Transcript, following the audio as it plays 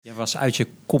Je was uit je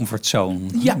comfortzone.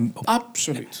 Ja,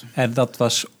 absoluut. En dat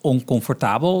was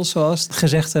oncomfortabel, zoals het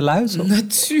gezegde luidt?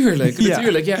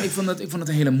 Natuurlijk. Ja, ik vond het een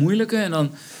hele moeilijke. En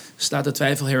dan staat de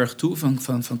twijfel heel erg toe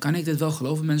van kan ik dit wel?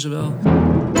 Geloven mensen wel?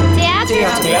 Theater.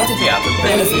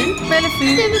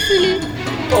 Bellevue.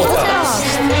 Podcast.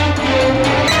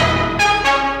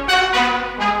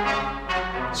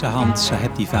 Sahand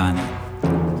Saheb Divani.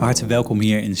 Hartelijk welkom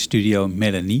hier in de studio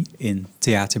Melanie in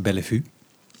Theater Bellevue.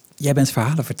 Jij bent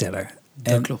verhalenverteller.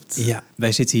 Dat klopt. Ja,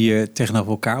 wij zitten hier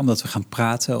tegenover elkaar omdat we gaan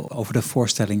praten over de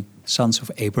voorstelling Sons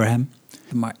of Abraham.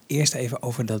 Maar eerst even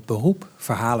over dat beroep,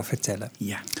 verhalen vertellen.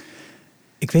 Ja.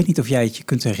 Ik weet niet of jij het je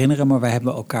kunt herinneren, maar wij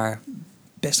hebben elkaar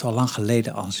best wel lang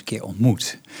geleden al eens een keer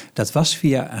ontmoet. Dat was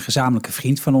via een gezamenlijke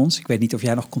vriend van ons. Ik weet niet of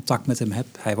jij nog contact met hem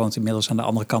hebt. Hij woont inmiddels aan de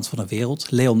andere kant van de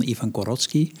wereld. Leon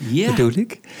Ivangorodsky, bedoel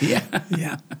ik.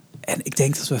 Ja. En ik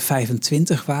denk dat we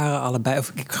 25 waren allebei.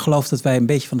 Of ik geloof dat wij een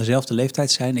beetje van dezelfde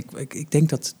leeftijd zijn. Ik denk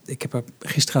dat... Ik heb er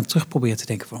gisteren aan terug proberen te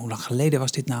denken van hoe lang geleden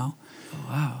was dit nou? Oh,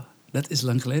 wauw, dat is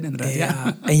lang geleden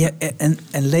inderdaad. Ja.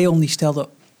 En Leon die stelde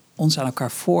ons aan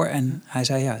elkaar voor en hij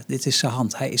zei ja, dit is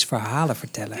Sahand. Hij is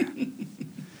verhalenverteller.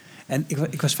 En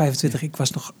ik was 25, ik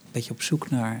was nog een beetje op zoek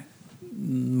naar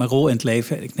mijn rol in het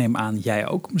leven. Ik neem aan, jij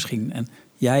ook misschien. En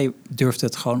jij durfde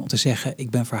het gewoon om te zeggen, ik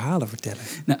ben verhalenverteller.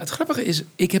 Nou, het grappige is,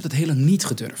 ik heb dat heel lang niet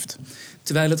gedurfd.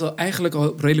 Terwijl het eigenlijk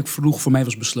al redelijk vroeg voor mij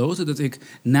was besloten dat ik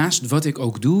naast wat ik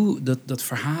ook doe, dat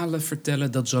verhalen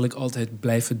vertellen, dat zal ik altijd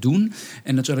blijven doen.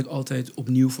 En dat zal ik altijd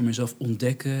opnieuw voor mezelf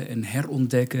ontdekken en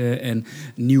herontdekken en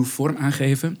nieuw vorm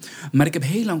aangeven. Maar ik heb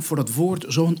heel lang voor dat woord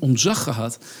zo'n ontzag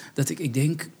gehad dat ik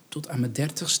denk tot aan mijn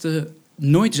 30ste...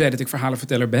 nooit zei dat ik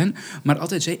verhalenverteller ben, maar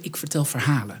altijd zei ik vertel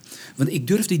verhalen. Want ik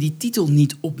durfde die titel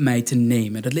niet op mij te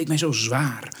nemen. Dat leek mij zo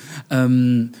zwaar.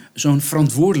 Zo'n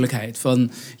verantwoordelijkheid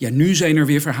van, ja, nu zijn er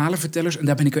weer verhalenvertellers en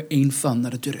daar ben ik er één van.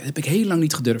 Nou, dat heb ik heel lang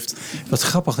niet gedurfd. Wat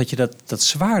grappig dat je dat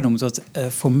zwaar noemt. Dat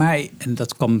voor mij, en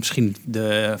dat kwam misschien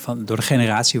door de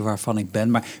generatie waarvan ik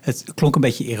ben, maar het klonk een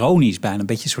beetje ironisch bijna, een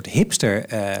beetje een soort hipster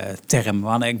term.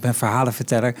 Want ik ben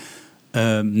verhalenverteller.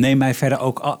 Neem mij verder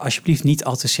ook alsjeblieft niet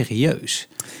al te serieus.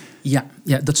 Ja,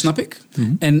 dat snap ik.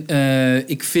 Mm-hmm. En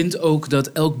ik vind ook dat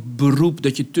elk beroep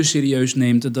dat je te serieus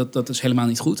neemt, dat is helemaal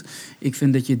niet goed. Ik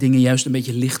vind dat je dingen juist een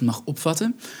beetje licht mag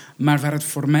opvatten. Maar waar het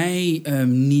voor mij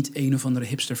niet een of andere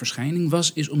hipsterverschijning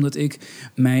was, is omdat ik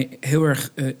mij heel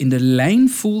erg in de lijn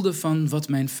voelde van wat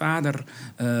mijn vader,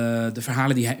 de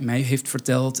verhalen die hij mij heeft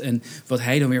verteld en wat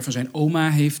hij dan weer van zijn oma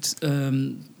heeft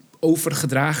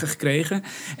overgedragen gekregen.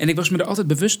 En ik was me er altijd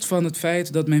bewust van het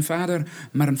feit dat mijn vader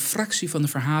maar een fractie van de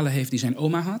verhalen heeft die zijn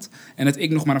oma had. En dat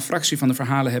ik nog maar een fractie van de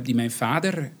verhalen heb die mijn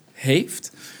vader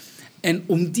heeft. En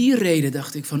om die reden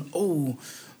dacht ik van,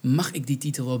 mag ik die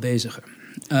titel wel bezigen?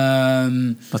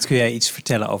 Wat kun jij iets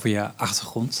vertellen over je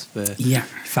achtergrond? Je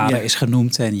vader is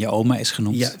genoemd en je oma is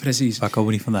genoemd. Ja, precies. Waar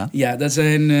komen die vandaan? Ja, dat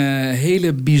zijn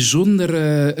hele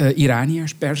bijzondere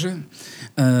Iraniërs, Perzen.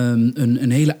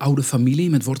 Een hele oude familie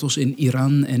met wortels in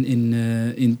Iran en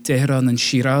in Teheran en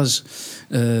Shiraz.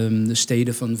 De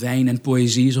steden van wijn en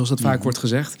poëzie, zoals dat vaak wordt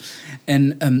gezegd.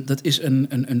 En dat is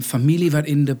een familie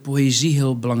waarin de poëzie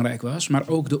heel belangrijk was, maar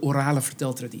ook de orale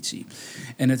verteltraditie.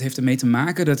 En het heeft ermee te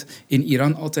maken dat in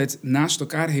Iran altijd naast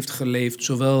elkaar heeft geleefd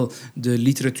zowel de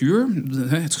literatuur,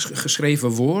 het geschreven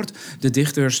woord, de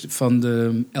dichters van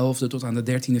de 11e tot aan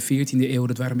de 13e, 14e eeuw,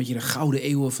 dat waren een beetje de gouden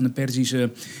eeuwen van de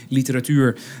Perzische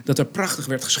literatuur, dat er prachtig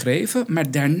werd geschreven,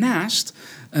 maar daarnaast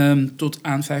tot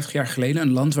aan 50 jaar geleden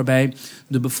een land waarbij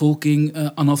de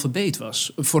bevolking analfabeet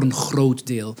was, voor een groot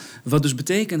deel. Wat dus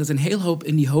betekent dat een heel hoop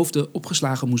in die hoofden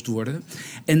opgeslagen moest worden.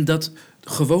 En dat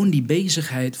gewoon die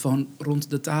bezigheid van rond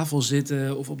de tafel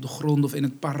zitten of op de grond of in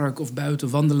het park of buiten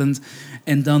wandelend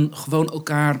en dan gewoon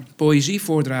elkaar poëzie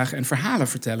voordragen en verhalen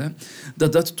vertellen,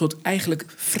 dat tot eigenlijk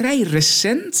vrij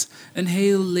recent een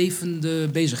heel levende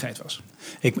bezigheid was.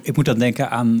 Ik moet dan denken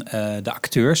aan de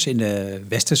acteurs in de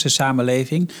westerse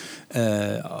samenleving.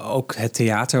 Ook het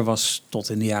theater was tot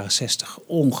in de jaren 60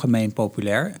 ongemeen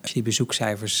populair. Als je die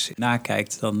bezoekcijfers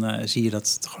nakijkt, dan zie je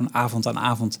dat het gewoon avond aan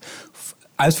avond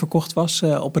uitverkocht was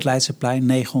op het Leidseplein.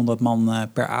 900 man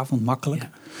per avond, makkelijk.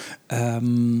 Ja.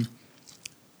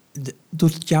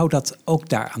 Doet het jou dat ook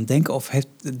daaraan denken? Of heeft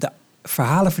de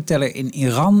verhalenverteller in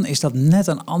Iran, is dat net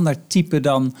een ander type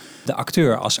dan de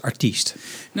acteur als artiest?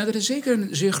 Nou, er is zeker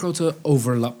een zeer grote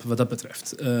overlap wat dat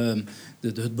betreft.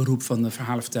 Het beroep van de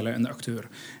verhalenverteller en de acteur.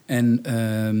 En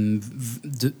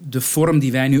de vorm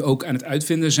die wij nu ook aan het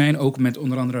uitvinden zijn, ook met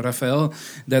onder andere Raphaël,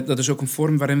 dat is ook een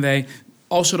vorm waarin wij,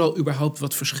 als er al überhaupt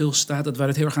wat verschil staat, dat wij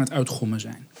het heel erg aan het uitgommen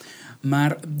zijn.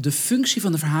 Maar de functie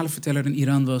van de verhalenverteller in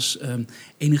Iran was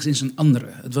enigszins een andere.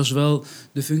 Het was wel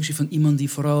de functie van iemand die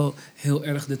vooral heel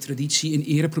erg de traditie in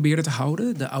ere probeerde te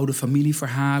houden. De oude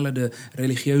familieverhalen, de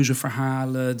religieuze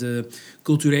verhalen, de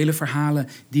culturele verhalen,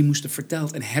 die moesten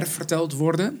verteld en herverteld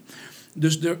worden.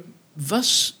 Dus er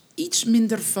was iets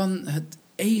minder van het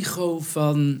ego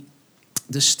van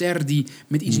de ster die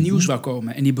met iets nieuws wou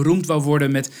komen. En die beroemd wou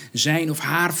worden met zijn of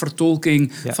haar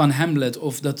vertolking van Hamlet.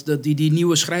 Of die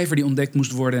nieuwe schrijver die ontdekt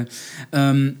moest worden.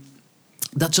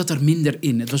 Dat zat er minder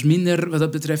in. Het was minder wat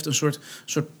dat betreft een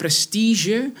soort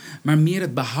prestige, maar meer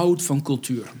het behoud van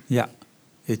cultuur. Ja,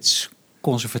 het is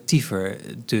conservatiever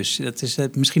dus. Dat is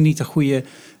misschien niet de goede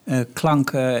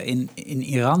klank in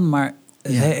Iran, maar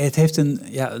het heeft het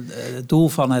doel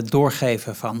van het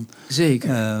doorgeven van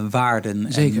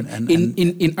waarden. Zeker.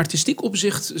 In artistiek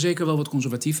opzicht zeker wel wat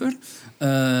conservatiever.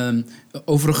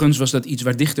 Overigens was dat iets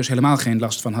waar dichters helemaal geen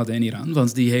last van hadden in Iran.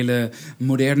 Want die hele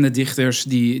moderne dichters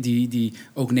die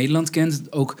ook Nederland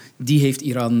kent, ook die heeft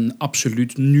Iran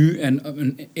absoluut nu en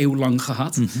een eeuw lang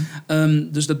gehad.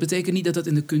 Dus dat betekent niet dat dat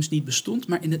in de kunst niet bestond,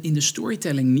 maar in de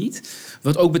storytelling niet.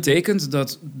 Wat ook betekent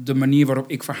dat de manier waarop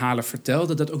ik verhalen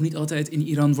vertel, dat ook niet altijd in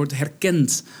Iran wordt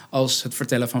herkend als het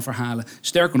vertellen van verhalen.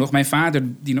 Sterker nog, mijn vader,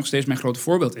 die nog steeds mijn grote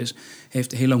voorbeeld is,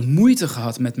 heeft heel lang moeite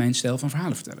gehad met mijn stijl van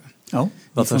verhalen vertellen. Oh,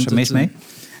 wat was er mis mee?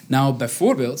 Nou,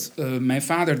 bijvoorbeeld, mijn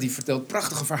vader die vertelt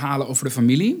prachtige verhalen over de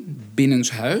familie,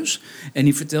 binnenshuis. En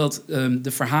die vertelt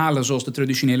de verhalen zoals de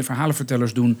traditionele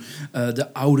verhalenvertellers doen.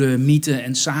 De oude mythen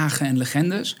en sagen en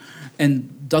legendes. En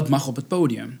dat mag op het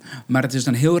podium. Maar het is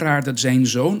dan heel raar dat zijn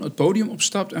zoon het podium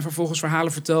opstapt en vervolgens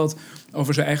verhalen vertelt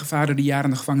over zijn eigen vader die jaren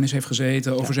in de gevangenis heeft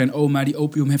gezeten. Over zijn oma die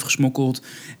opium heeft gesmokkeld.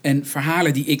 En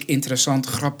verhalen die ik interessant,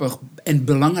 grappig en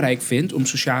belangrijk vind om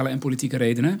sociale en politieke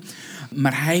redenen.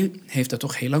 Maar hij heeft daar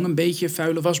toch heel lang een beetje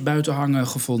vuile was buiten hangen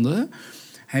gevonden.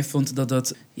 Hij vond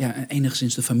dat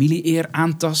enigszins de familie-eer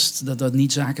aantast. Dat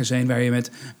niet zaken zijn waar je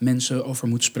met mensen over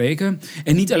moet spreken.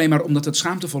 En niet alleen maar omdat het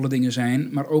schaamtevolle dingen zijn,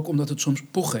 maar ook omdat het soms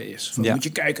pochen is. Moet je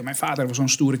kijken, mijn vader was zo'n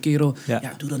stoere kerel.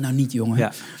 Ja, doe dat nou niet, jongen.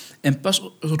 Ja. En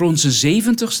pas rond zijn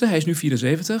 70ste, hij is nu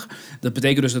 74... dat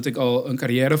betekent dus dat ik al een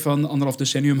carrière van 1,5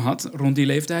 decennium had rond die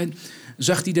leeftijd,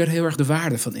 zag hij er heel erg de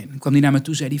waarde van in. Kwam hij naar me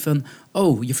toe, zei hij van,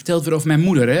 oh, je vertelt weer over mijn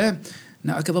moeder, hè?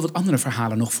 Nou, ik heb wel wat andere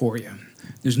verhalen nog voor je.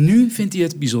 Dus nu vindt hij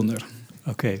het bijzonder.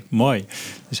 Oké, mooi.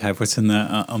 Dus hij wordt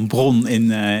een bron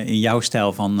in jouw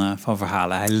stijl van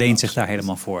verhalen. Hij leent zich daar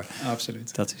helemaal voor.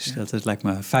 Absoluut. Dat lijkt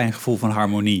me een fijn gevoel van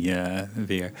harmonie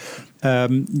weer.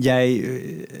 Jij,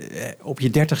 op je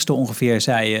 30ste ongeveer,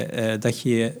 zei je dat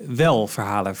je wel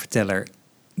verhalenverteller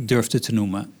durfde te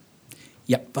noemen.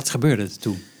 Ja. Wat gebeurde er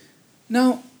toen?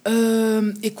 Nou,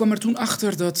 ik kwam er toen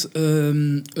achter dat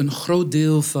een groot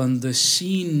deel van de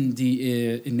scene die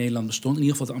in Nederland bestond, in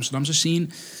ieder geval de Amsterdamse scene,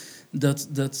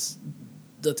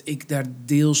 dat ik daar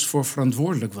deels voor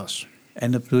verantwoordelijk was.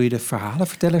 En dat bedoel je de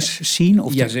verhalenvertellers zien?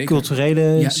 Of de zeker.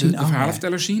 Culturele zien? De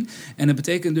verhalenvertellers zien. En dat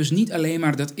betekent dus niet alleen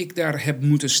maar dat ik daar heb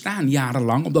moeten staan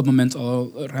jarenlang, op dat moment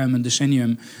al ruim een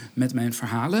decennium met mijn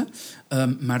verhalen.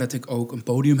 Maar dat ik ook een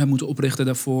podium heb moeten oprichten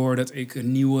daarvoor. Dat ik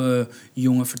nieuwe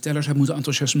jonge vertellers heb moeten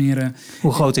enthousiasmeren.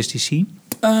 Hoe groot is die scene?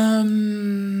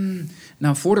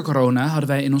 Nou, voor de corona hadden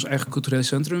wij in ons eigen cultureel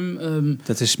centrum...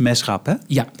 dat is Mesrap, hè?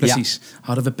 Ja, precies. Ja.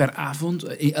 Hadden we per avond,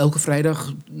 elke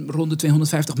vrijdag, rond de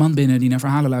 250 man binnen die naar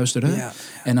verhalen luisterden. Ja.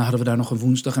 En dan hadden we daar nog een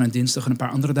woensdag en een dinsdag en een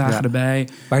paar andere dagen erbij.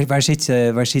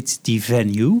 Waar zit die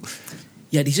venue?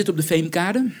 Ja, die zit op de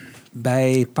Veemkade.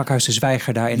 Bij Pakhuis de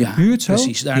Zwijger daar in de buurt, zo?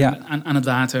 Precies, daar aan het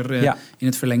water, in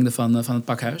het verlengde van het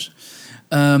pakhuis.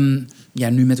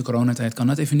 Nu met de coronatijd kan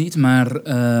dat even niet. Maar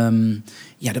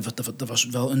dat was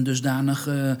wel een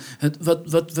dusdanige...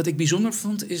 Wat ik bijzonder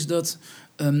vond, is dat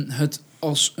het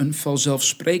als een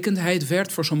vanzelfsprekendheid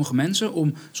werd voor sommige mensen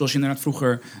om, zoals je inderdaad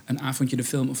vroeger een avondje de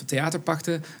film of het theater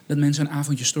pakte, dat mensen een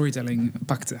avondje storytelling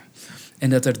pakten. En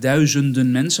dat er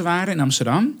duizenden mensen waren in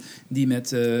Amsterdam die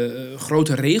met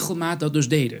grote regelmaat dat dus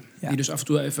deden. Ja. Die dus af en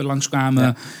toe even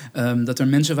langskwamen. Ja. Dat er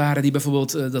mensen waren die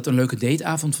bijvoorbeeld dat een leuke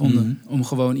dateavond vonden. Om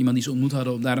gewoon iemand die ze ontmoet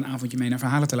hadden, om daar een avondje mee naar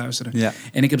verhalen te luisteren. Ja.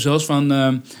 En ik heb zelfs van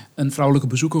een vrouwelijke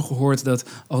bezoeker gehoord dat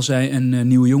als zij een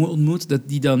nieuwe jongen ontmoet, dat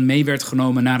die dan mee werd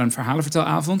genomen naar een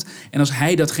verhalenvertelavond. En als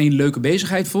hij dat geen leuke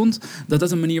bezigheid vond,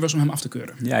 dat een manier was om hem af te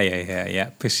keuren.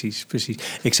 Ja, precies.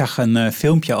 Ik zag een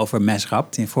filmpje over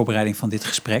Mesrap in voorbereiding van dit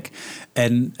gesprek.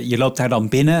 En je loopt daar dan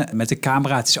binnen met de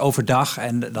camera. Het is overdag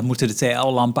en dan moeten de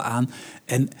TL-lampen aan.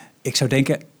 En ik zou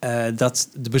denken, dat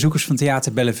de bezoekers van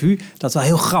Theater Bellevue dat wel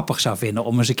heel grappig zou vinden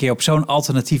om eens een keer op zo'n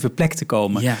alternatieve plek te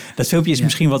komen. Ja. Dat filmpje is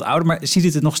misschien wat ouder, maar ziet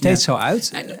het er nog steeds zo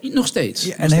uit? Nog steeds.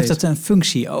 Ja, en heeft dat een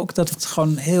functie ook? Dat het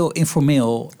gewoon heel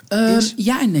informeel is?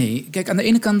 Ja en nee. Kijk, aan de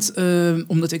ene kant,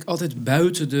 omdat ik altijd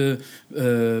buiten de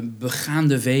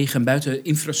begaande wegen, buiten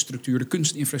infrastructuur, de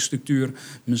kunstinfrastructuur,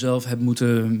 mezelf heb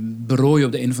moeten berooien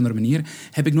op de een of andere manier,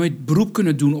 heb ik nooit beroep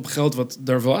kunnen doen op geld wat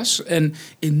er was. En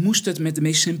ik moest het met de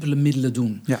meest simpele middelen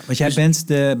doen. Ja, want jij bent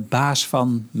de baas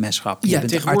van Messchap. Je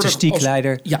bent artistiek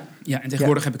leider. Ja, en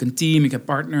tegenwoordig heb ik een team, ik heb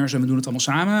partners en we doen het allemaal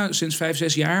samen sinds 5-6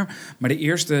 jaar. Maar de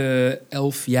eerste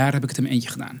 11 jaar heb ik het in mijn eentje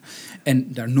gedaan. En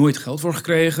daar nooit geld voor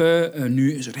gekregen.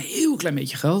 Nu is er een heel klein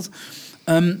beetje geld.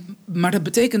 Maar dat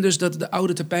betekent dus dat de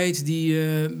oude tapijt die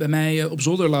bij mij op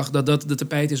zolder lag, dat de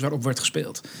tapijt is waarop werd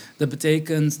gespeeld. Dat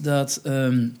betekent dat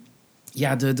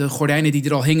de gordijnen die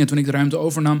er al hingen toen ik de ruimte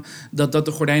overnam, dat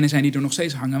de gordijnen zijn die er nog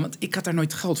steeds hangen. Want ik had daar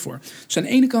nooit geld voor. Dus aan de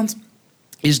ene kant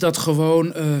is dat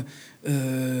gewoon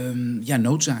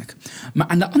noodzaak. Maar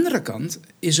aan de andere kant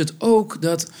is het ook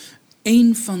dat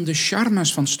een van de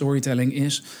charmes van storytelling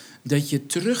is dat je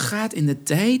teruggaat in de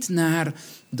tijd naar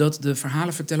dat de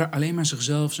verhalenverteller alleen maar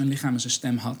zichzelf, zijn lichaam en zijn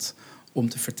stem had om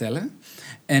te vertellen.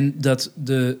 En dat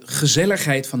de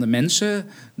gezelligheid van de mensen,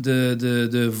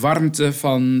 de warmte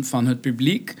van het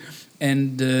publiek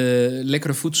en de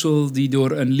lekkere voedsel die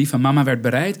door een lieve mama werd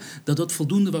bereid, dat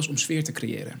voldoende was om sfeer te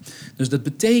creëren. Dus dat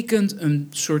betekent een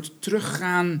soort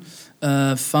teruggaan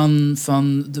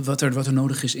wat er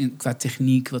nodig is qua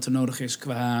techniek, wat er nodig is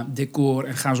qua decor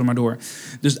en ga zo maar door.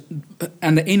 Dus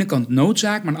aan de ene kant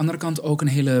noodzaak, maar aan de andere kant ook een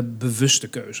hele bewuste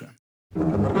keuze.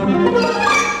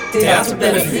 Theater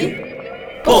Bellevue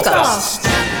podcast.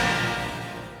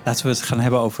 Laten we het gaan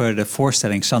hebben over de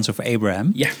voorstelling Sons of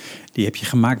Abraham. Ja. Die heb je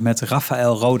gemaakt met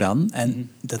Raphaël Rodan. En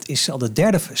dat is al de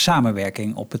derde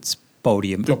samenwerking op het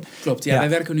podium. Klopt. Ja, wij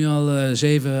werken nu al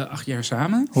 7-8 jaar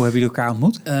samen. Hoe hebben jullie elkaar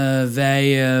ontmoet?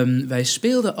 Wij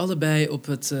speelden allebei op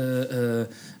het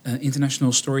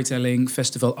International Storytelling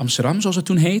Festival Amsterdam, zoals het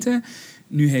toen heette.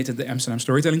 Nu heet het de Amsterdam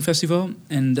Storytelling Festival.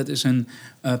 En dat is een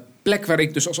plek waar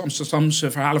ik dus als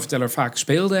Amsterdamse verhalenverteller vaak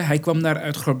speelde. Hij kwam daar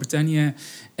uit Groot-Brittannië.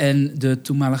 En de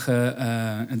toenmalige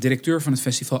directeur van het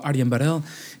festival, Arjan Barel,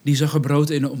 die zag er brood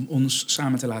in om ons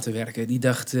samen te laten werken. Die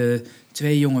dacht,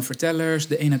 2 jonge vertellers,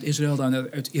 de een uit Israël, de ander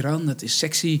uit Iran, dat is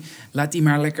sexy. Laat die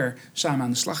maar lekker samen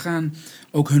aan de slag gaan.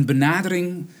 Ook hun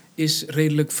benadering is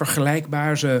redelijk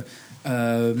vergelijkbaar. Ze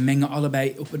mengen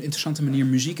allebei op een interessante manier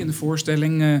muziek in de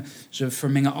voorstelling. Ze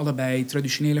vermengen allebei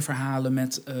traditionele verhalen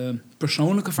met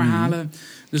persoonlijke verhalen.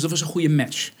 Dus dat was een goede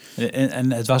match.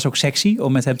 En het was ook sexy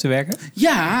om met hem te werken?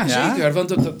 Ja, zeker.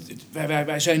 Want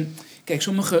wij zijn... Kijk,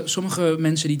 sommige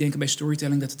mensen die denken bij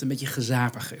storytelling dat het een beetje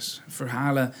gezapig is.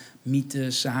 Verhalen,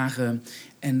 mythen, zagen.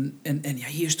 En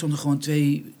hier stonden gewoon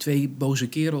twee boze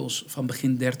kerels van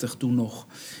begin 30 toen nog.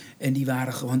 En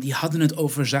die hadden het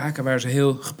over zaken waar ze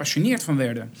heel gepassioneerd van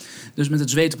werden. Dus met het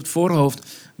zweet op het voorhoofd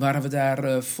waren we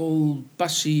daar vol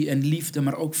passie en liefde,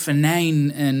 maar ook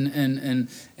venijn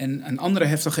en andere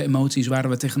heftige emoties waren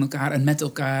we tegen elkaar en met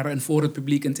elkaar en voor het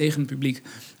publiek en tegen het publiek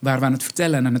waren we aan het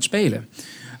vertellen en aan het spelen.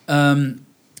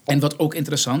 En wat ook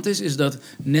interessant is dat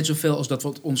net zoveel als dat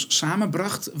wat ons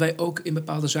samenbracht, wij ook in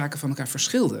bepaalde zaken van elkaar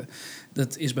verschilden.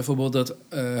 Dat is bijvoorbeeld dat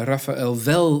Raphaël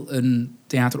wel een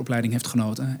theateropleiding heeft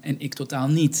genoten en ik totaal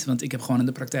niet. Want ik heb gewoon in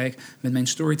de praktijk met mijn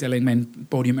storytelling mijn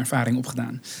podiumervaring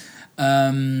opgedaan.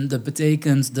 Dat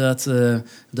betekent dat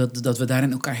we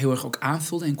daarin elkaar heel erg ook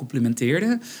aanvulden en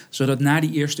complimenteerden. Zodat na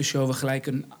die eerste show we gelijk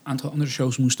een aantal andere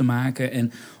shows moesten maken.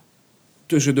 En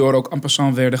tussendoor ook en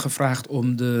passant werden gevraagd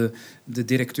om de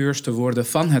directeurs te worden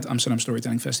van het Amsterdam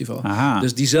Storytelling Festival. Aha.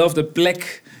 Dus diezelfde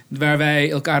plek waar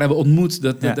wij elkaar hebben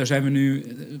ontmoet, daar zijn we nu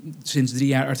sinds 3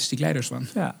 jaar artistiek leiders van.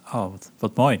 Ja,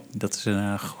 wat mooi. Dat is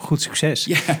een goed succes.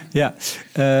 Ja.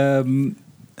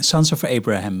 Sons of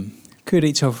Abraham. Kun je er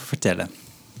iets over vertellen?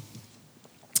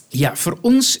 Ja, voor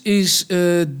ons is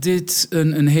dit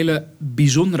een hele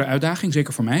bijzondere uitdaging,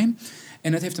 zeker voor mij.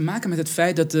 En dat heeft te maken met het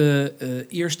feit dat de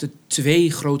eerste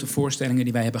 2 grote voorstellingen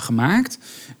die wij hebben gemaakt,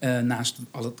 naast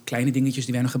alle kleine dingetjes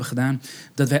die wij nog hebben gedaan,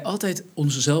 dat wij altijd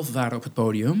onszelf waren op het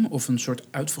podium, of een soort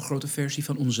uitvergrote versie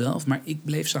van onszelf. Maar ik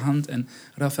bleef zijn hand en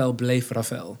Raphaël bleef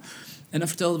Raphaël. En dan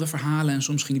vertelden we verhalen en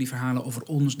soms gingen die verhalen over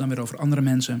ons, dan weer over andere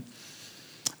mensen.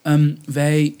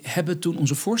 Wij hebben toen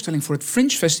onze voorstelling voor het Fringe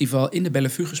Festival in de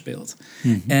Bellevue gespeeld.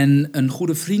 Mm-hmm. En een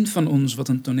goede vriend van ons, wat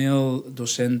een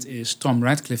toneeldocent is, Tom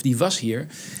Radcliffe, die was hier.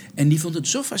 En die vond het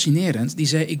zo fascinerend. Die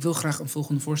zei, ik wil graag een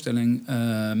volgende voorstelling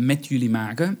met jullie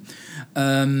maken.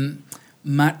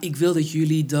 Maar ik wil dat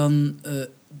jullie dan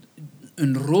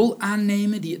een rol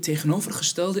aannemen die het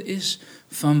tegenovergestelde is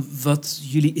van wat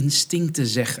jullie instincten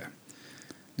zeggen.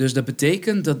 Dus dat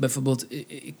betekent dat bijvoorbeeld,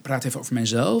 ik praat even over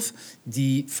mijzelf,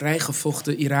 die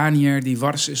vrijgevochten Iranier die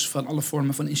wars is van alle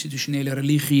vormen van institutionele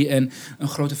religie en een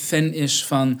grote fan is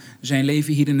van zijn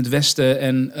leven hier in het Westen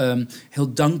en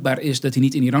heel dankbaar is dat hij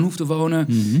niet in Iran hoeft te wonen.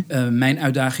 Mhm. Mijn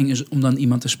uitdaging is om dan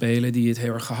iemand te spelen die het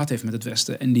heel erg gehad heeft met het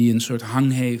Westen en die een soort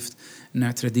hang heeft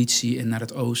naar traditie en naar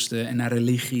het Oosten en naar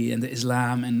religie en de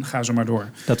islam en ga zo maar door.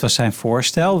 Dat was zijn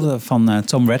voorstel van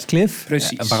Tom Radcliffe.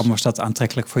 Precies. Waarom was dat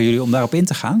aantrekkelijk voor jullie om daarop in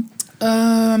te gaan?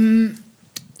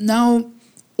 Nou,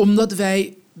 omdat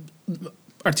wij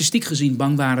artistiek gezien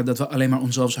bang waren dat we alleen maar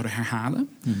onszelf zouden herhalen.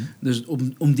 Dus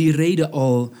om die reden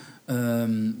al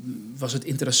was het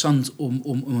interessant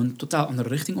om een totaal andere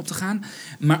richting op te gaan.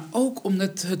 Maar ook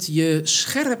omdat het je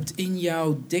scherpt in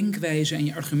jouw denkwijze en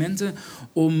je argumenten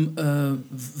om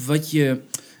wat je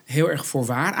heel erg voor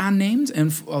waar aanneemt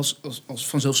en als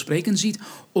vanzelfsprekend ziet,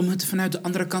 om het vanuit de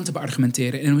andere kant te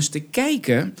beargumenteren. En om eens te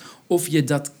kijken of je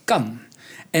dat kan.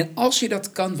 En als je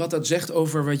dat kan, wat dat zegt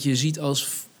over wat je ziet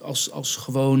als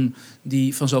gewoon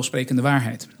die vanzelfsprekende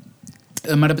waarheid.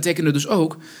 Maar dat betekende dus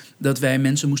ook dat wij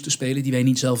mensen moesten spelen die wij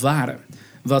niet zelf waren.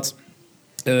 Wat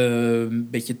een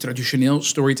beetje traditioneel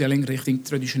storytelling richting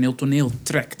traditioneel toneel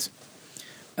trekt.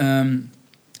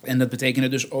 En dat betekende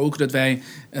dus ook dat wij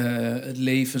het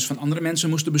levens van andere mensen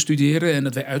moesten bestuderen. En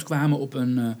dat wij uitkwamen op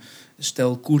een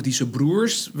stel Koerdische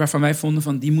broers, waarvan wij vonden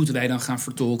van die moeten wij dan gaan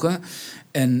vertolken.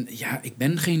 En ja, ik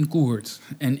ben geen Koerd.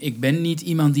 En ik ben niet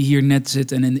iemand die hier net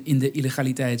zit en in de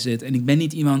illegaliteit zit. En ik ben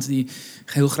niet iemand die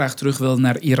heel graag terug wil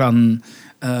naar Iran.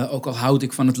 Ook al houd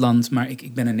ik van het land, maar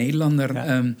ik ben een Nederlander.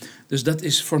 Ja.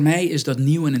 Dus voor mij is dat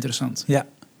nieuw en interessant. Ja.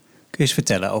 Kun je eens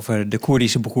vertellen over de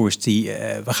Koerdische broers die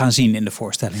we gaan zien in de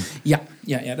voorstelling?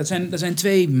 Ja, dat zijn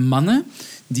twee mannen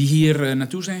die hier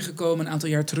naartoe zijn gekomen een aantal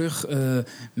jaar terug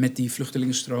met die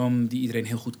vluchtelingenstroom die iedereen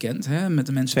heel goed kent. Hè? Met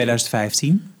de mensen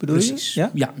 2015 bedoel je? Precies.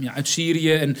 Ja, uit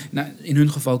Syrië. En in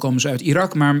hun geval komen ze uit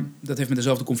Irak, maar dat heeft met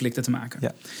dezelfde conflicten te maken.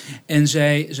 Ja. En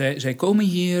zij komen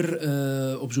hier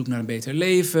op zoek naar een beter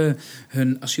leven.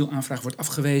 Hun asielaanvraag wordt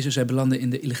afgewezen. Zij belanden in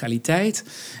de illegaliteit.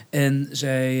 En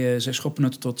zij schoppen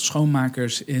het tot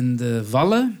schoonmakers in de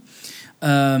Wallen.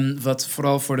 Wat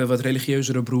vooral voor de wat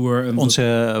religieuzere broer...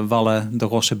 Onze Wallen, de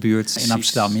Rossenbuurt in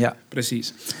Amsterdam, ja.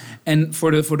 Precies. En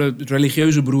voor de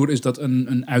religieuze broer is dat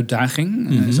een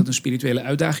uitdaging. Is dat een spirituele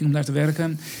uitdaging om daar te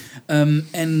werken.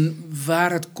 En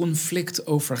waar het conflict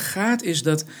over gaat, is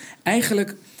dat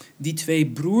eigenlijk die twee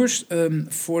broers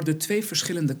voor de twee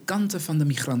verschillende kanten van de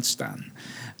migrant staan.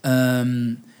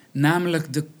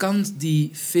 Namelijk de kant die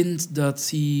vindt dat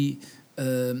hij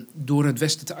door het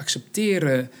Westen te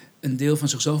accepteren een deel van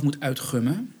zichzelf moet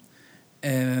uitgummen.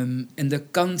 En de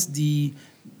kant die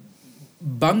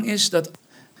bang is dat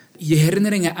je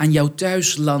herinneringen aan jouw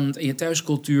thuisland en je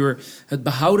thuiscultuur, het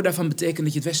behouden daarvan betekent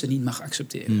dat je het Westen niet mag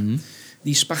accepteren.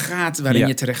 Die spagaat waarin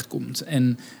je terechtkomt.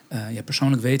 En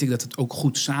persoonlijk weet ik dat het ook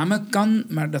goed samen kan,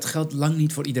 maar dat geldt lang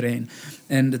niet voor iedereen.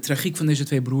 En de tragiek van deze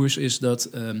twee broers is dat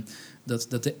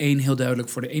de een heel duidelijk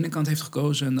voor de ene kant heeft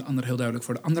gekozen en de ander heel duidelijk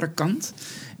voor de andere kant.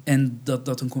 En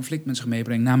dat een conflict met zich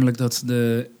meebrengt. Namelijk dat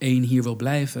de een hier wil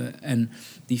blijven en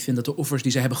die vindt dat de offers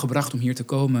die zij hebben gebracht om hier te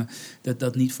komen,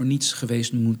 dat niet voor niets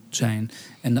geweest moet zijn.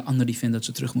 En de ander die vindt dat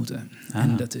ze terug moeten.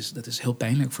 En dat is heel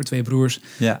pijnlijk voor twee broers.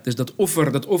 Ja. Dus dat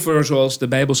offer zoals de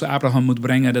Bijbelse Abraham moet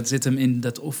brengen, dat zit hem in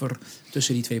dat offer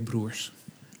tussen die twee broers.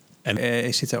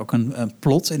 En zit er ook een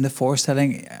plot in de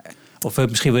voorstelling? Of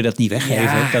misschien wil je dat niet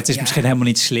weggeven. Dat is misschien helemaal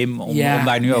niet slim om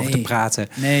daar nu over te praten.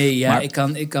 Nee, maar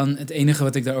ik kan. Het enige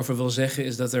wat ik daarover wil zeggen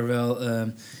is dat er wel...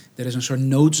 er is een soort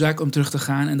noodzaak om terug te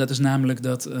gaan. En dat is namelijk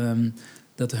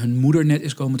dat hun moeder net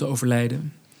is komen te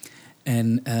overlijden.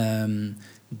 En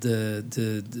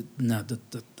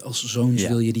als zoons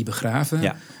wil je die begraven.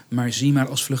 Ja. Maar zie maar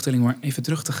als vluchteling maar even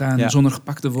terug te gaan zonder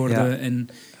gepakt te worden. Ja. En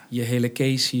je hele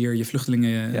case hier, je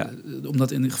vluchtelingen, om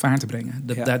dat in gevaar te brengen.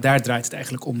 Daar draait het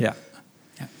eigenlijk om. Ja.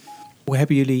 Ja. Hoe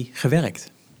hebben jullie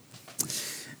gewerkt?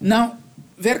 Nou,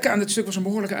 werken aan dit stuk was een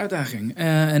behoorlijke uitdaging.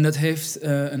 En dat heeft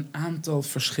een aantal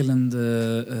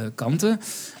verschillende kanten.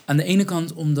 Aan de ene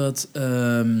kant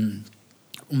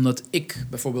omdat ik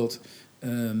bijvoorbeeld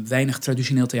weinig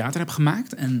traditioneel theater heb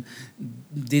gemaakt. En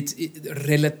dit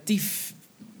relatief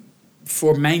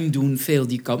voor mijn doen veel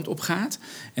die kant op gaat.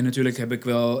 En natuurlijk heb ik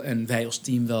wel, en wij als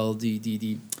team wel,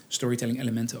 die storytelling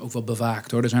elementen ook wel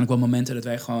bewaakt, hoor. Er zijn ook wel momenten dat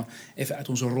wij gewoon even uit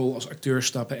onze rol als acteur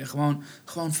stappen en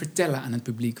gewoon vertellen aan het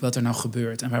publiek wat er nou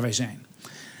gebeurt en waar wij zijn.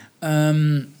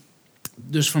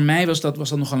 Dus voor mij was dat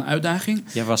nogal een uitdaging.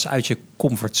 Je was uit je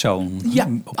comfortzone. Ja,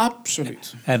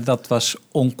 absoluut. En dat was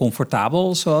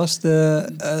oncomfortabel, zoals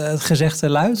het gezegde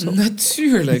luidt?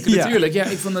 Natuurlijk. Ja. Ja,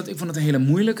 ik vond het een hele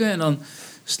moeilijke. En dan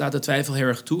staat de twijfel heel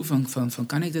erg toe van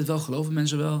kan ik dit wel? Geloven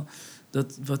mensen wel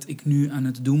dat wat ik nu aan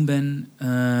het doen ben?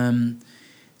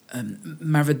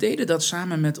 Maar we deden dat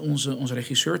samen met onze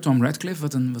regisseur Tom Radcliffe,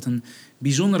 wat een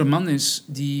bijzondere man is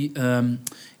die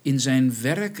in zijn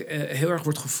werk heel erg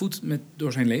wordt gevoed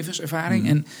door zijn levenservaring.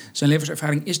 En zijn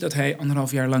levenservaring is dat hij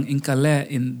 1,5 jaar lang in Calais,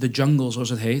 in de jungle zoals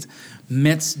het heet,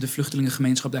 met de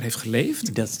vluchtelingengemeenschap daar heeft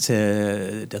geleefd.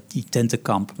 Die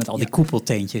tentenkamp met al die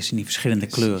koepeltentjes in die verschillende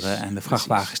kleuren en de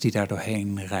vrachtwagens die daar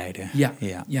doorheen rijden. Ja.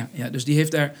 Dus die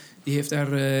heeft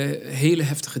daar hele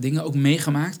heftige dingen ook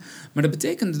meegemaakt. Maar dat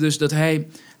betekende dus dat hij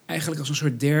eigenlijk als een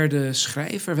soort derde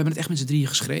schrijver... We hebben het echt met z'n drieën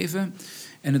geschreven.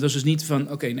 En het was dus niet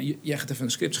van, oké, jij gaat even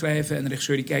een script schrijven... en de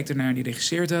regisseur die kijkt ernaar, die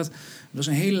regisseert dat. Het was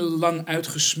een heel lang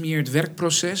uitgesmeerd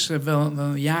werkproces. We hebben wel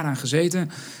een jaar aan gezeten.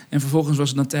 En vervolgens was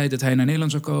het dan tijd dat hij naar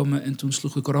Nederland zou komen... en toen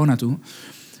sloeg de corona toe.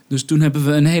 Dus toen hebben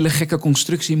we een hele gekke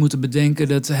constructie moeten bedenken...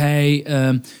 dat hij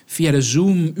via de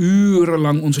Zoom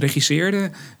urenlang ons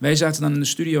regisseerde. Wij zaten dan in de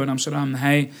studio in Amsterdam.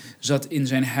 Hij zat in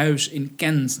zijn huis in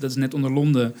Kent, dat is net onder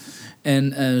Londen.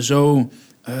 En zo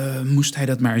moest hij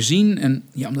dat maar zien. En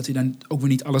ja, omdat hij dan ook weer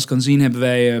niet alles kan zien... hebben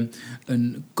wij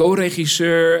een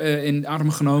co-regisseur in de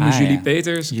arm genomen, Julie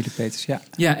Peters. Julie Peters, ja.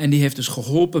 Ja, en die heeft dus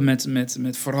geholpen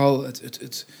met vooral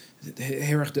het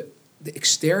heel erg de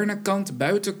externe kant, de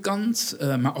buitenkant.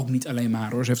 Maar ook niet alleen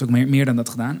maar, hoor. Ze heeft ook meer dan dat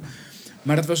gedaan.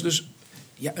 Maar dat was dus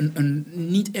een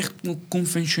niet echt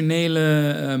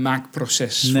conventionele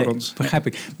maakproces voor ons. Begrijp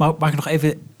ik. Maar mag ik nog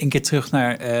even een keer terug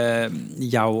naar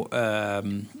jouw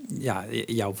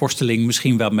worsteling...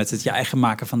 misschien wel met het je eigen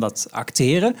maken van dat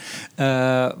acteren.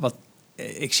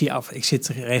 Ik zit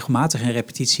regelmatig in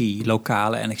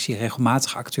repetitielokalen... en ik zie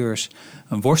regelmatig acteurs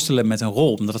worstelen met een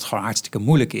rol... omdat het gewoon hartstikke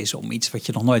moeilijk is... om iets wat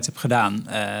je nog nooit hebt gedaan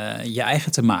je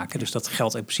eigen te maken. Dus dat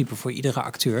geldt in principe voor iedere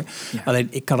acteur. Ja. Alleen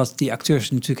ik kan het die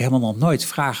acteurs natuurlijk helemaal nog nooit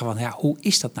vragen... van hoe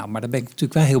is dat nou? Maar daar ben ik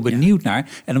natuurlijk wel heel benieuwd naar.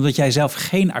 En omdat jij zelf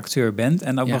geen acteur bent...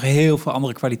 en ook nog heel veel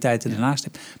andere kwaliteiten ernaast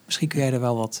hebt... misschien kun jij er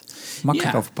wel wat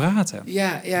makkelijk over praten.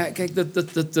 Ja, kijk,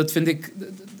 dat vind ik...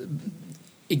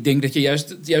 Ik denk dat je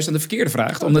juist aan de verkeerde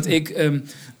vraagt. Omdat ik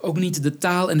ook niet de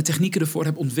taal en de technieken ervoor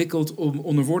heb ontwikkeld... om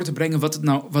onder woorden te brengen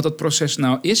wat het proces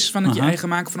nou is... van het je eigen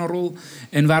maken van een rol.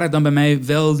 En waar het dan bij mij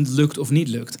wel lukt of niet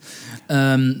lukt.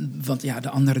 Want de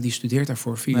andere die studeert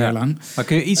daarvoor 4 jaar lang. Maar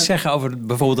kun je iets zeggen over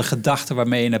bijvoorbeeld de gedachte...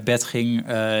 waarmee je naar bed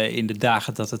ging in de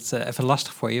dagen dat het even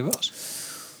lastig voor je was?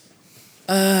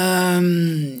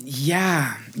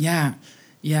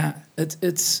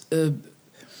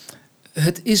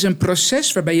 Het is een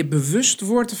proces waarbij je bewust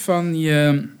wordt van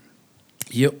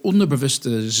je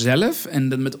onderbewuste zelf.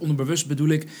 En met onderbewust bedoel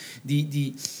ik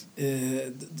die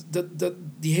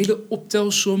hele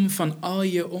optelsom van al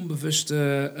je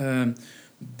onbewuste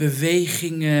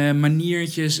bewegingen,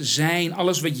 maniertjes, zijn.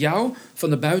 Alles wat jou van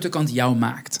de buitenkant jou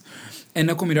maakt. En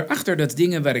dan kom je erachter dat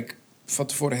dingen waar ik van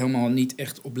tevoren helemaal niet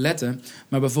echt op letten.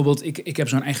 Maar bijvoorbeeld, ik heb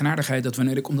zo'n eigenaardigheid dat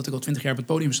omdat ik al 20 jaar op het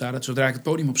podium sta, dat zodra ik het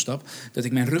podium opstap, dat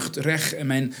ik mijn rug recht en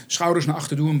mijn schouders naar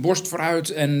achter doe, een borst vooruit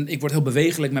en ik word heel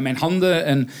bewegelijk met mijn handen.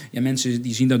 En mensen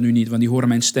die zien dat nu niet, want die horen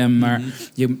mijn stem. Maar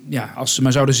als ze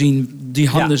maar zouden zien, die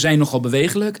handen zijn nogal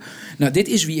bewegelijk. Nou, dit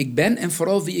is wie ik ben en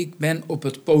vooral wie ik ben op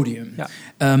het podium. Ja.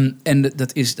 En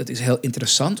dat is heel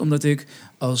interessant, omdat ik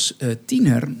als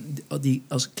tiener,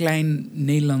 als klein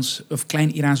Nederlands of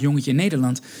klein Iraans jongetje in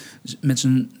Nederland, met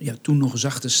zijn toen nog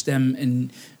zachte stem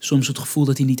en soms het gevoel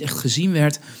dat hij niet echt gezien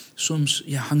werd, soms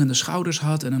hangende schouders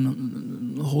had en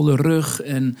een holle rug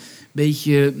en een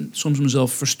beetje soms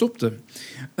mezelf verstopte.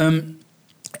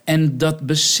 En dat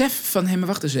besef van, maar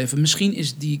wacht eens even, misschien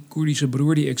is die Koerdische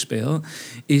broer die ik speel,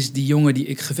 is die jongen die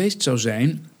ik geweest zou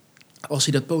zijn als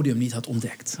hij dat podium niet had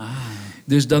ontdekt.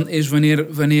 Dus dan is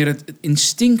wanneer het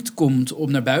instinct komt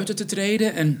om naar buiten te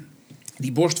treden en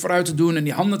die borst vooruit te doen en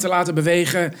die handen te laten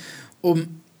bewegen,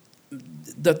 om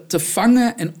dat te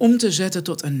vangen en om te zetten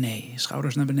tot een nee.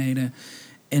 Schouders naar beneden.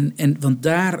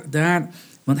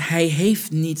 Want hij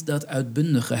heeft niet dat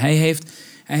uitbundige. Hij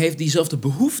heeft diezelfde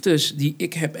behoeftes die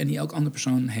ik heb en die elk andere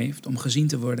persoon heeft, om gezien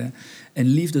te worden en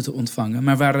liefde te ontvangen.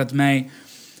 Maar waar het mij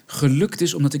gelukt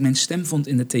is, omdat ik mijn stem vond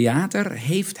in het theater,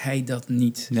 heeft hij dat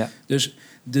niet. Ja. Dus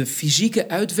de fysieke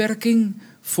uitwerking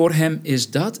voor hem is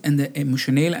dat. En de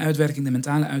emotionele uitwerking, de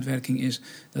mentale uitwerking is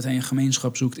dat hij een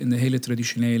gemeenschap zoekt in de hele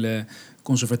traditionele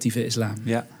conservatieve islam.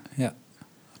 Ja.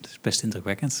 Dat is best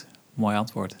indrukwekkend. Mooi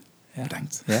antwoord. Ja.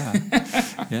 Bedankt.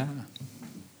 Ja.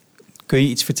 Kun je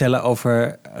iets vertellen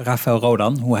over Rafael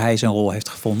Rodan, hoe hij zijn rol heeft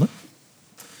gevonden?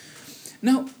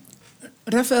 Nou,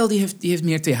 Raphaël die heeft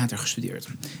meer theater gestudeerd.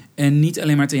 En niet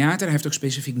alleen maar theater, hij heeft ook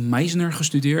specifiek Meisner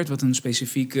gestudeerd. Wat een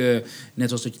specifiek,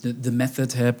 net als dat je de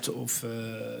method hebt of...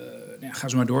 ga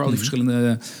zo maar door, al die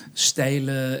verschillende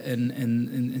stijlen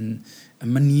en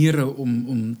manieren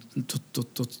om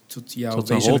tot jouw tot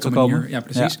een rol wezenlijke te manier. komen. Ja,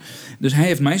 precies. Ja. Dus hij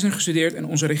heeft Meisner gestudeerd en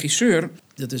onze regisseur,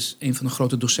 dat is een van de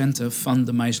grote docenten van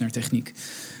de Meisner techniek.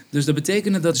 Dus dat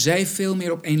betekende dat zij veel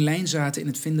meer op één lijn zaten in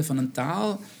het vinden van een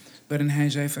taal, waarin hij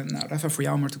zei van, nou, Rafa, voor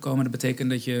jou maar te komen, dat betekent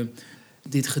dat je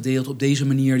dit gedeelte op deze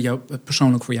manier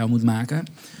persoonlijk voor jou moet maken.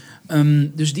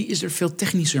 Dus die is er veel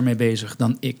technischer mee bezig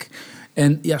dan ik.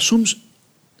 En ja, soms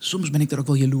ben ik daar ook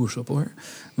wel jaloers op, hoor.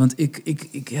 Want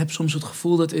ik heb soms het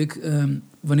gevoel dat ik,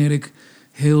 wanneer ik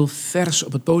heel vers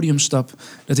op het podium stap,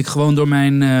 dat ik gewoon door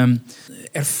mijn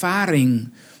ervaring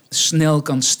snel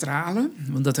kan stralen.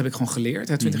 Want dat heb ik gewoon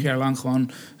geleerd. 20 jaar lang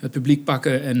gewoon het publiek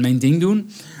pakken en mijn ding doen.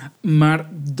 Maar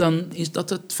dan is dat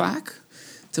het vaak.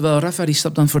 Terwijl Rafa, die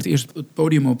stapt dan voor het eerst het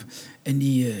podium op. En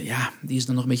die is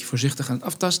dan nog een beetje voorzichtig aan het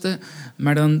aftasten.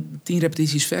 Maar dan 10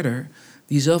 repetities verder,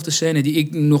 diezelfde scène die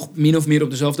ik nog min of meer op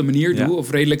dezelfde manier doe,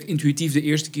 of redelijk intuïtief de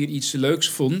eerste keer iets leuks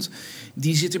vond,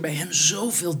 die zit er bij hem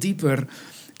zoveel dieper.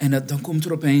 En dan komt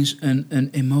er opeens een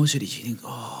emotie dat je denkt,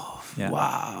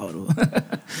 wauw.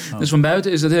 Dus van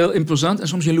buiten is dat heel imposant en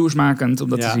soms jaloersmakend om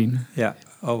dat te zien. Ja,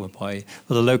 wat mooi.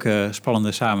 Wat een leuke,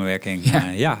 spannende samenwerking.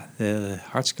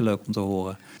 Hartstikke leuk om te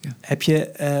horen. Ja. Heb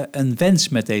je een wens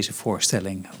met deze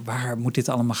voorstelling? Waar moet dit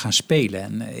allemaal gaan spelen?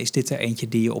 En is dit er eentje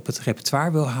die je op het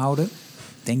repertoire wil houden,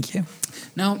 denk je?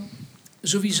 Nou,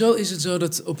 sowieso is het zo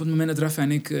dat op het moment dat Rafa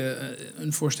en ik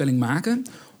een voorstelling maken,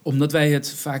 omdat wij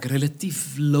het vaak relatief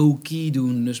low-key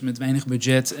doen, dus met weinig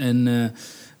budget en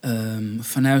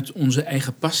vanuit onze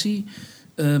eigen passie,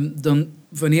 dan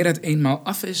wanneer het eenmaal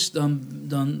af is,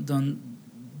 dan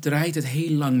draait het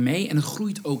heel lang mee en het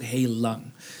groeit ook heel lang.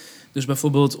 Dus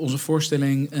bijvoorbeeld onze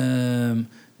voorstelling,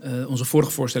 onze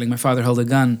vorige voorstelling, Mijn Vader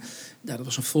Held a Gun, dat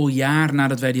was een vol jaar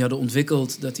nadat wij die hadden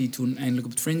ontwikkeld, dat hij toen eindelijk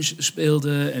op het Fringe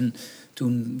speelde. En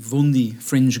toen won die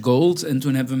Fringe Gold. En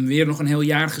toen hebben we hem weer nog een heel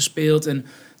jaar gespeeld. En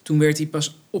toen werd hij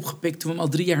pas opgepikt toen we hem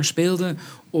al 3 jaar speelden,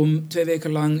 om 2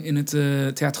 weken lang in het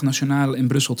Théâtre National in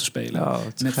Brussel te spelen.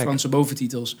 Met Franse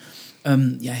boventitels.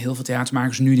 Heel veel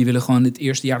theatermakers nu die willen gewoon het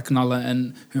eerste jaar knallen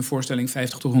en hun voorstelling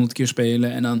 50 tot 100 keer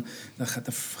spelen. En dan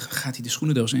gaat hij de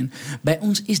schoenendoos in. Bij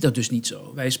ons is dat dus niet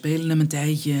zo. Wij spelen hem een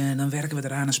tijdje en dan werken we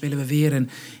eraan en spelen we weer. En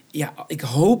ja, ik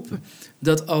hoop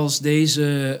dat als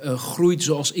deze groeit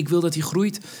zoals ik wil dat hij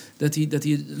groeit, dat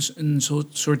hij een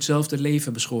soortzelfde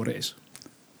leven beschoren is.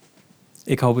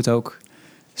 Ik hoop het ook.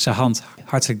 Sahand,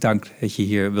 hartelijk dank dat je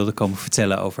hier wilde komen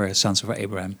vertellen over Sons of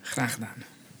Abraham. Graag gedaan.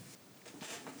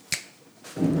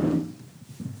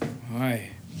 Hoi.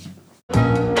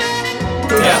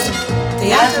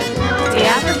 Theater.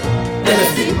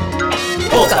 Bellevue.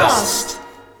 Podcast.